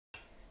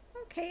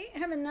Okay, I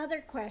have another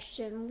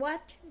question.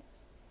 What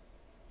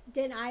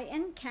did I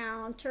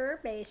encounter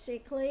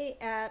basically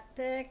at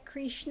the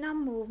Krishna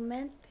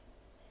movement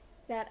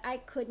that I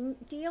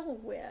couldn't deal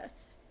with?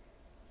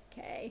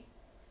 Okay,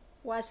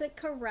 was it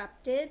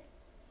corrupted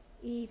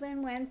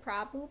even when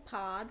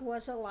Prabhupada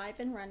was alive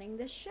and running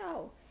the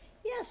show?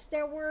 Yes,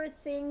 there were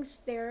things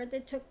there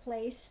that took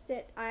place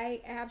that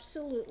I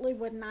absolutely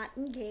would not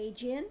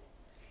engage in.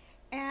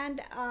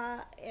 And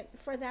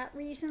for that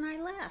reason,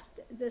 I left.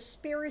 The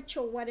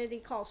spiritual, what did he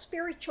call?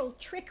 Spiritual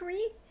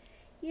trickery,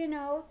 you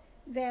know,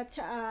 that,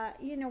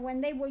 when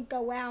they would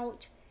go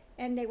out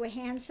and they would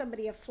hand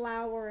somebody a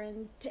flower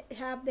and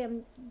have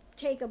them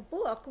take a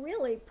book,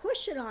 really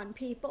push it on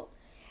people,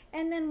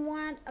 and then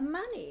want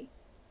money,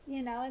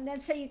 and then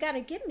say, you got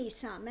to give me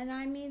some. And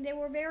I mean, they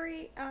were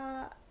very,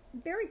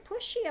 very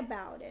pushy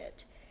about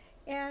it.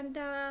 And,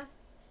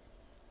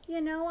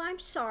 I'm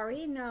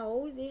sorry,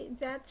 no,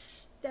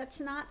 that's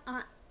not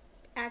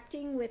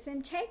acting with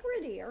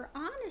integrity or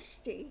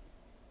honesty,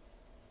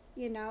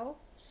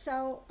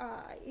 So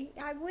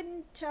I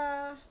wouldn't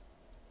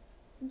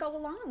go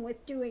along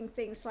with doing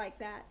things like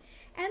that.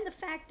 And the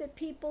fact that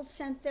people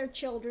sent their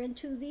children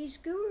to these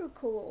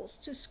gurukuls,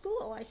 to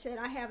school. I said,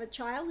 I have a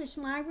child, it's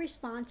my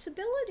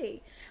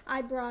responsibility.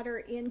 I brought her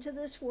into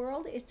this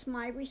world, it's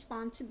my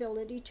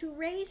responsibility to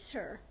raise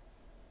her.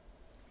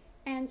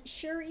 And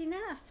sure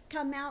enough,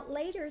 come out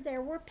later,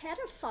 there were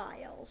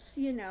pedophiles,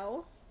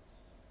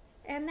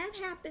 And that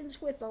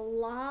happens with a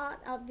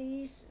lot of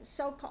these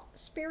so-called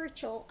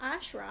spiritual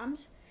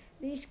ashrams.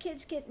 These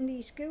kids get in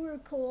these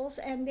gurukuls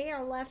and they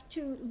are left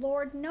to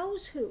Lord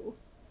knows who,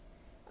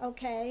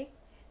 okay?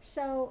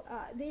 So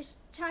these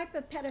type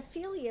of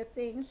pedophilia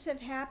things have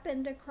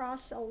happened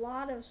across a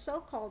lot of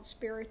so-called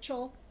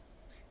spiritual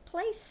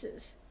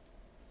places.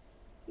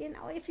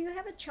 If you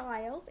have a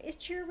child,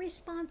 it's your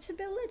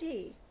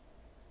responsibility.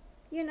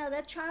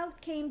 That child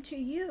came to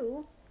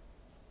you,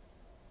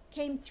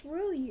 came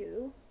through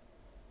you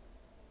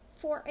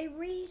for a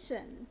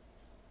reason.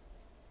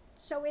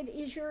 So it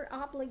is your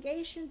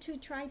obligation to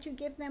try to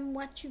give them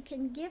what you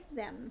can give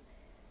them,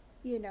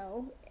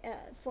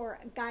 for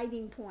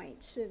guiding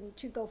points and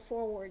to go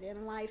forward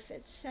in life,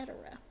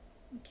 etc.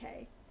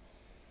 Okay.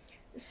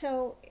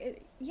 So,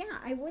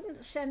 I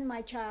wouldn't send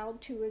my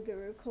child to a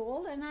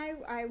gurukul, and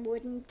I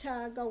wouldn't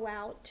go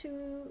out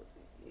to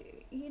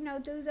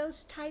do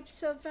those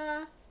types of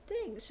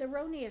things,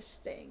 erroneous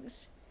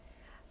things.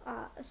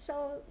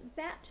 So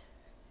that,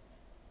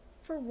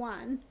 for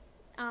one.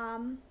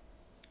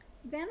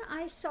 Then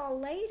I saw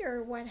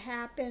later what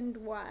happened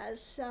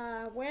was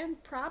when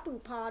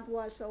Prabhupada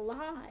was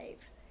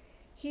alive,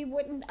 he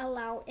wouldn't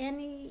allow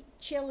any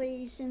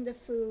chilies in the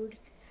food,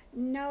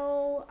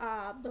 no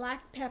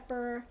black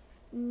pepper,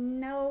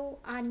 no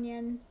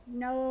onion,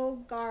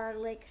 no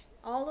garlic.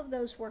 All of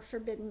those were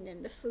forbidden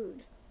in the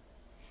food.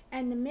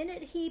 And the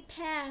minute he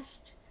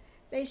passed,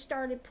 they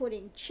started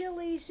putting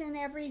chilies in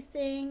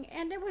everything.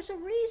 And there was a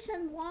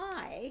reason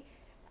why,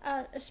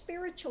 a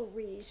spiritual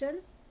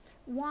reason,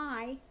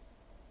 why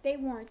they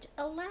weren't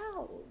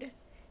allowed.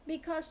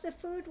 Because the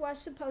food was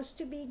supposed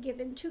to be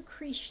given to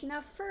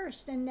Krishna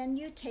first. And then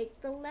you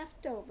take the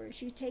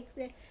leftovers. You take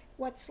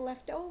what's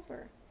left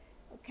over.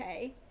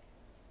 Okay?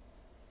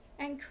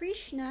 And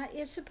Krishna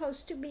is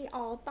supposed to be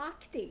all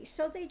bhakti.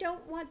 So they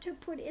don't want to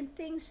put in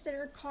things that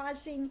are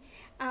causing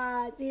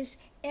this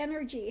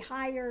energy,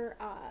 higher,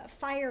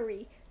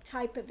 fiery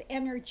type of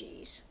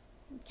energies.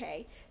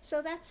 Okay?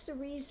 So that's the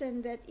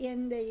reason that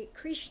in the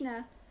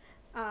Krishna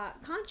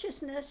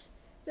consciousness,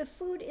 the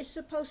food is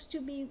supposed to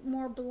be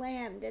more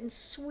bland and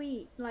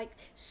sweet like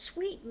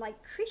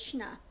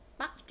Krishna,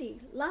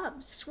 bhakti,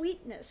 love,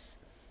 sweetness.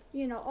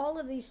 All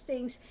of these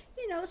things,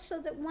 so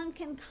that one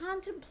can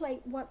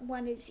contemplate what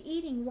one is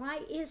eating.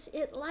 Why is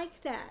it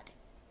like that?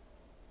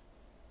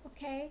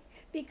 Okay?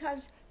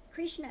 Because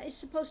Krishna is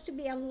supposed to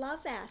be a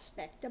love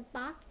aspect, a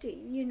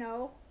bhakti,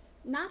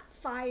 not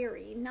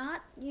fiery,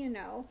 not,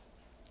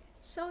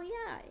 So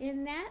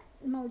in that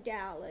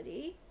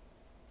modality,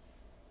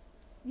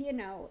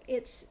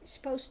 it's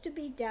supposed to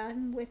be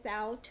done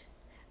without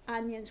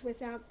onions,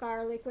 without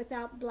garlic,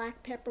 without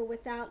black pepper,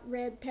 without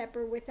red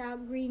pepper,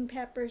 without green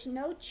peppers,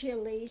 no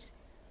chilies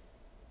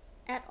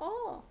at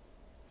all.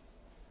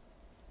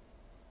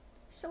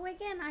 So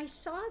again, I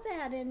saw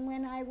that, and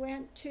when I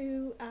went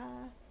to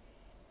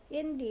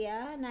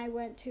India and I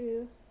went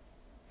to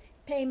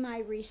pay my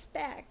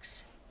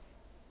respects,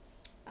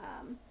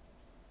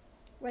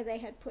 where they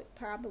had put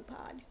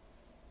Prabhupada,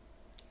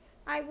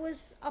 I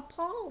was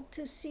appalled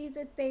to see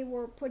that they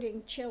were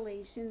putting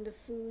chilies in the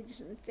foods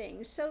and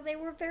things. So they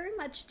were very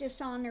much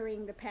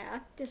dishonoring the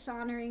path,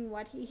 dishonoring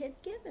what he had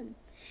given.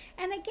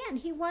 And again,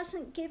 he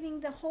wasn't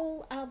giving the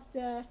whole of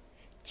the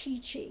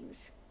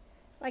teachings.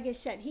 Like I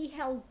said, he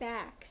held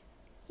back.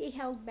 He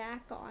held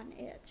back on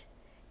it.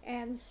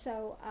 And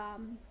so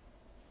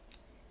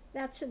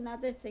that's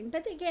another thing.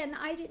 But again,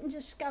 I didn't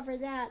discover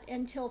that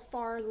until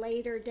far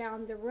later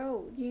down the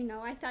road.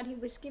 I thought he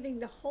was giving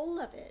the whole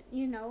of it,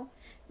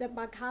 the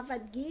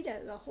Bhagavad Gita,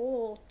 the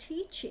whole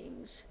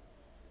teachings.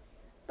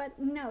 but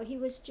no, he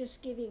was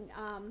just giving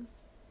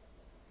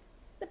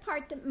the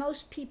part that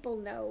most people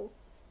know.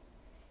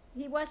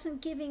 He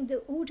wasn't giving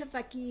the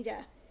Uddhava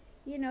Gita.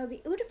 You know,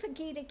 the Uddhava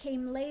Gita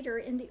came later,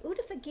 and the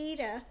Uddhava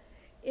Gita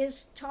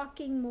is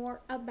talking more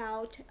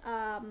about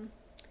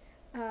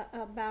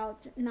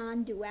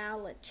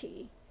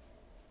non-duality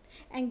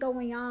and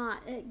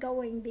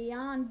going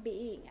beyond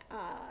being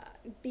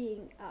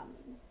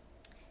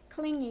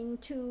clinging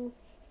to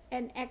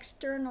an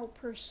external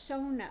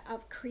persona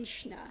of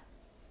Krishna.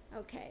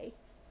 Okay,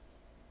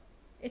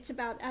 it's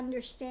about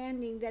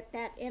understanding that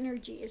that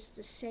energy is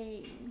the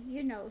same,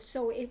 you know,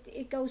 so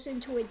it goes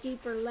into a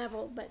deeper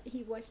level, but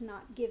he was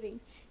not giving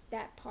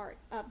that part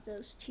of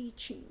those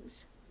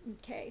teachings.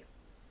 Okay,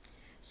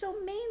 so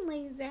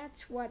mainly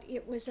that's what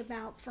it was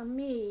about for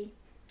me.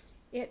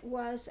 It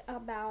was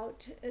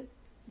about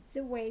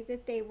the way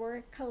that they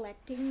were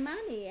collecting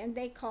money, and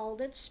they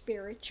called it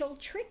spiritual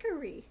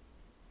trickery.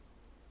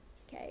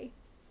 Okay,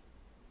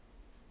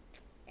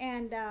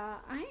 and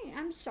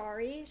I'm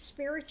sorry,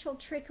 spiritual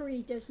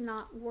trickery does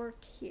not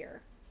work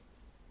here,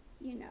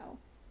 you know.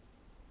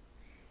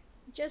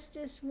 Just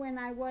as when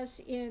I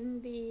was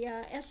in the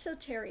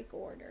esoteric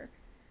order,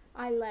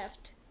 I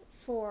left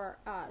for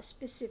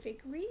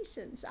specific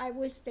reasons. I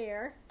was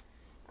there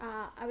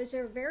a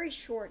very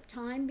short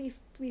time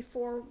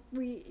before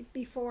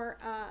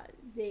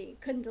the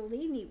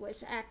Kundalini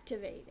was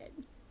activated,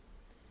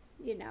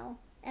 you know.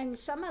 And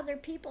some other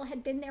people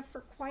had been there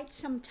for quite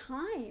some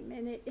time,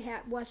 and it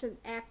wasn't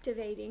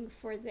activating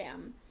for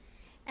them.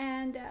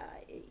 And,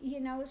 you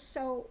know,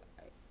 so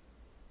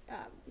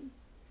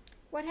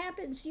what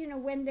happens, you know,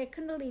 when the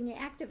Kundalini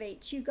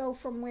activates, you go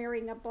from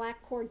wearing a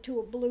black cord to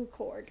a blue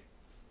cord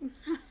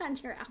on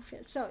your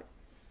outfit. So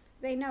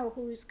they know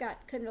who's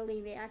got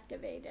Kundalini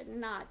activated and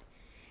not.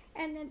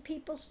 And then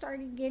people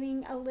started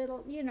getting a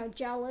little, you know,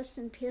 jealous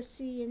and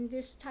pissy and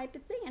this type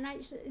of thing. And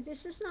I said,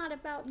 this is not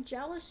about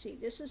jealousy.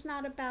 This is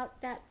not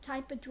about that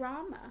type of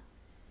drama.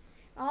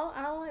 All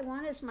I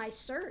want is my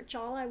search.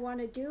 All I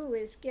want to do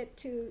is get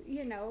to,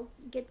 you know,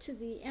 get to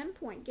the end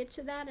point, get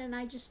to that. And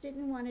I just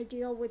didn't want to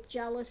deal with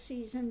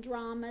jealousies and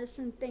dramas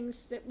and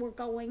things that were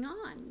going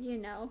on, you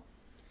know.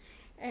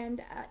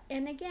 And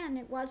again,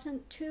 it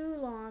wasn't too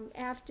long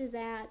after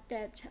that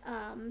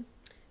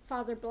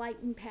Father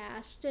Blyton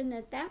passed, and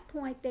at that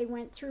point they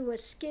went through a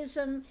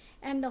schism,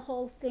 and the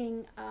whole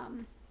thing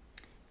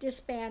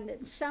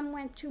disbanded. Some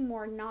went to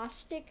more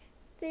Gnostic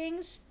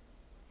things.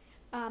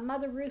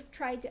 Mother Ruth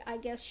tried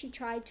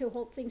to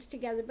hold things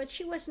together, but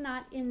she was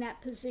not in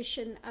that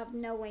position of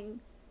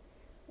knowing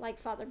like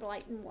Father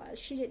Blyton was.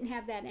 She didn't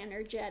have that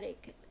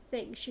energetic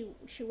thing.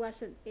 She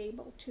wasn't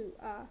able to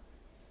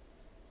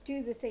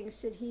do the things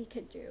that he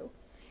could do.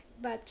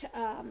 But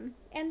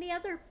and the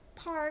other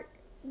part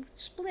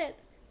split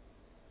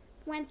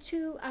went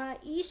to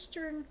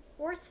Eastern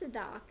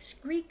Orthodox,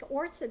 Greek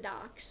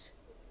Orthodox.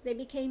 They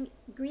became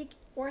Greek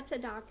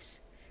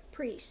Orthodox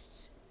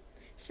priests.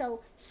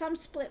 So some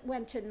split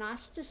went to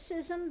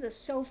Gnosticism, the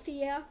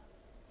Sophia,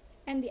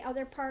 and the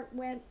other part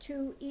went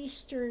to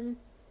Eastern.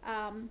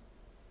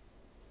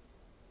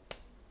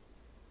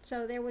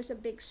 So there was a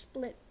big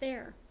split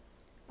there.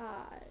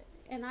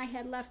 And I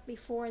had left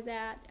before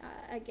that.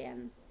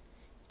 Again,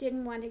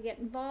 didn't want to get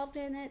involved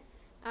in it.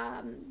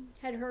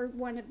 Had heard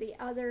one of the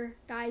other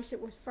guys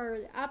that was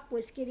further up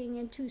was getting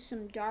into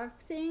some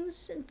dark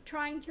things and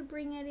trying to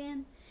bring it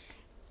in.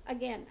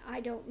 Again,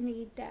 I don't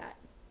need that.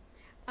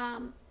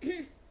 And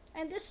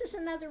this is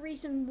another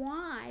reason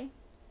why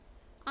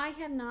I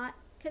have not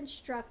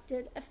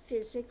constructed a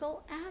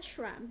physical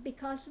ashram,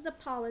 because of the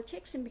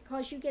politics and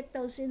because you get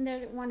those in there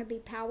that want to be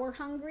power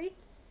hungry,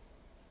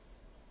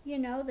 you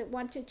know, that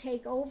want to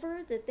take over,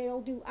 that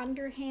they'll do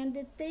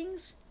underhanded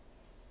things.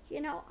 You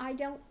know, I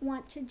don't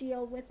want to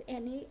deal with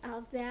any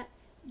of that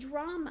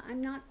drama.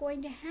 I'm not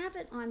going to have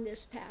it on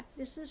this path.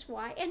 This is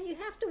why, and you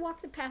have to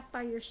walk the path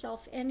by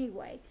yourself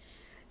anyway.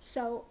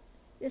 So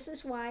this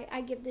is why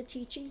I give the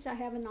teachings. I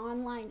have an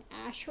online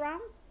ashram.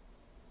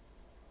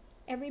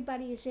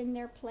 Everybody is in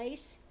their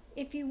place.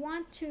 If you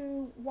want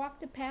to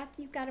walk the path,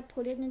 you've got to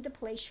put it into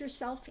place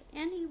yourself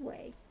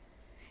anyway.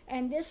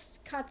 And this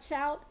cuts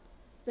out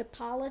the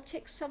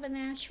politics of an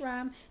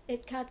ashram.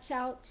 It cuts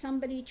out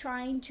somebody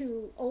trying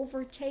to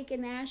overtake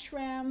an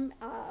ashram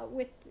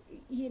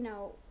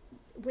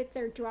with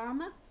their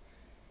drama,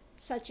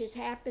 such as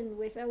happened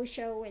with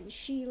Osho and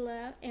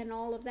Sheila and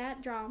all of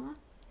that drama.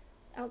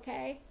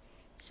 Okay?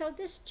 So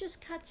this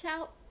just cuts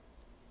out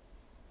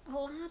a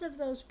lot of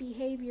those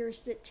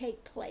behaviors that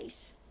take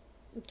place.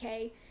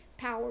 Okay?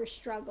 Power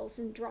struggles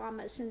and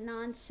dramas and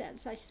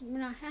nonsense. We're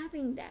not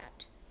having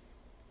that.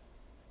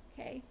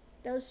 Okay?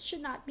 Those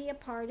should not be a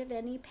part of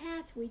any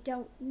path. We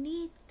don't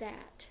need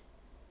that.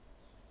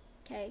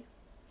 Okay?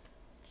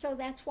 So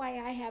that's why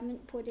I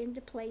haven't put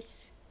into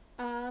place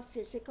a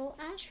physical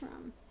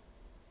ashram.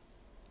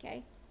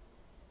 Okay?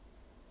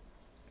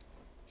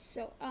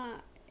 So,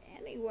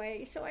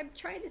 anyway, so I'm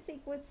trying to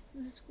think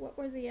what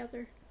were the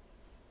other...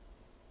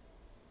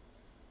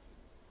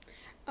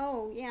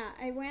 Oh, yeah,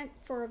 I went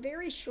for a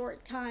very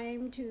short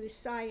time to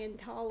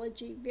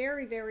Scientology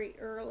very, very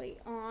early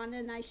on,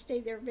 and I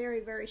stayed there very,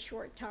 very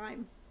short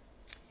time.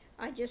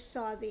 I just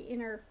saw the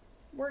inner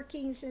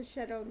workings and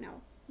said, oh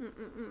no.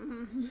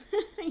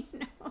 You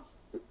know.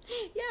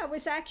 Yeah, I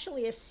was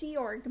actually a Sea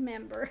Org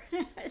member,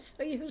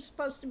 so you were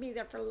supposed to be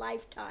there for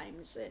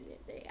lifetimes. And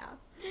yeah,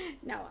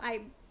 no,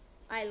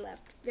 I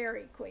left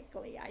very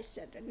quickly. I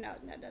said, no,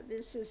 no, no,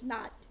 this is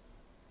not.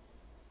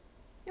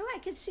 You know, I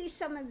could see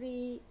some of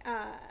the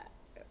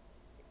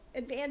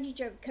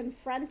advantage of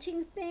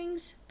confronting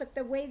things, but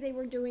the way they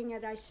were doing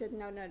it, I said,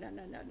 no, no, no,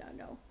 no, no, no,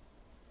 no.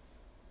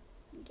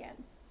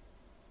 Again,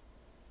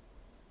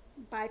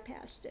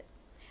 bypassed it.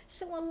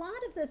 So a lot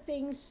of the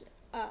things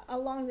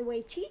along the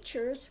way,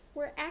 teachers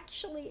were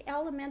actually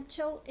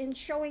elemental in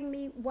showing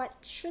me what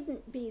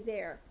shouldn't be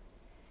there.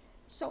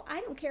 So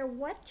I don't care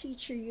what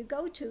teacher you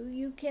go to,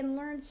 you can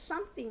learn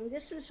something.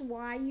 This is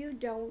why you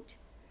don't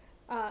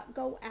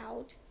go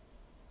out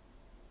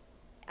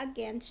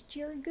against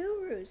your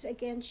gurus,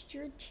 against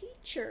your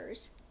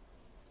teachers.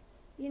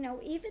 You know,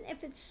 even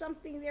if it's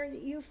something there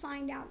that you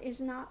find out is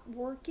not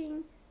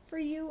working for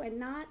you and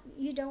not,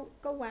 you don't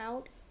go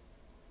out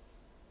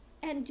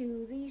and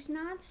do these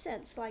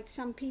nonsense like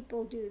some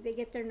people do. They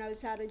get their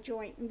nose out of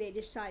joint and they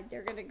decide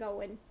they're going to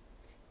go and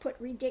put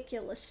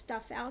ridiculous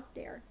stuff out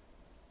there.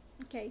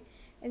 Okay,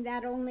 and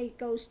that only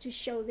goes to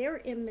show their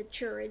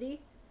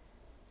immaturity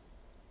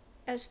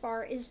as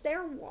far as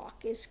their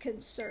walk is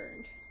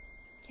concerned.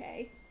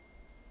 Okay,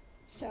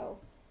 so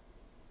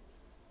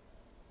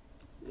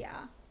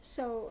yeah,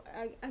 so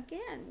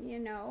again, you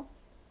know,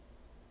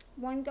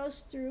 one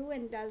goes through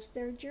and does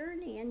their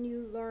journey, and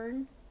you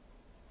learn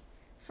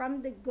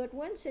from the good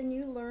ones, and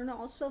you learn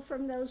also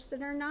from those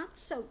that are not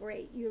so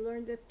great. You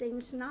learn the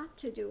things not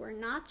to do or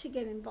not to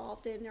get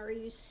involved in, or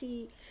you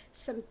see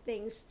some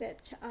things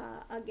that,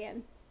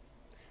 again,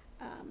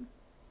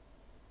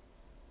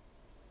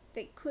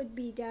 that could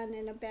be done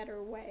in a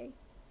better way.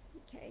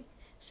 Okay,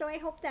 so I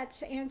hope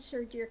that's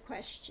answered your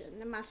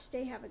question.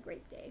 Namaste. Have a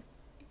great day.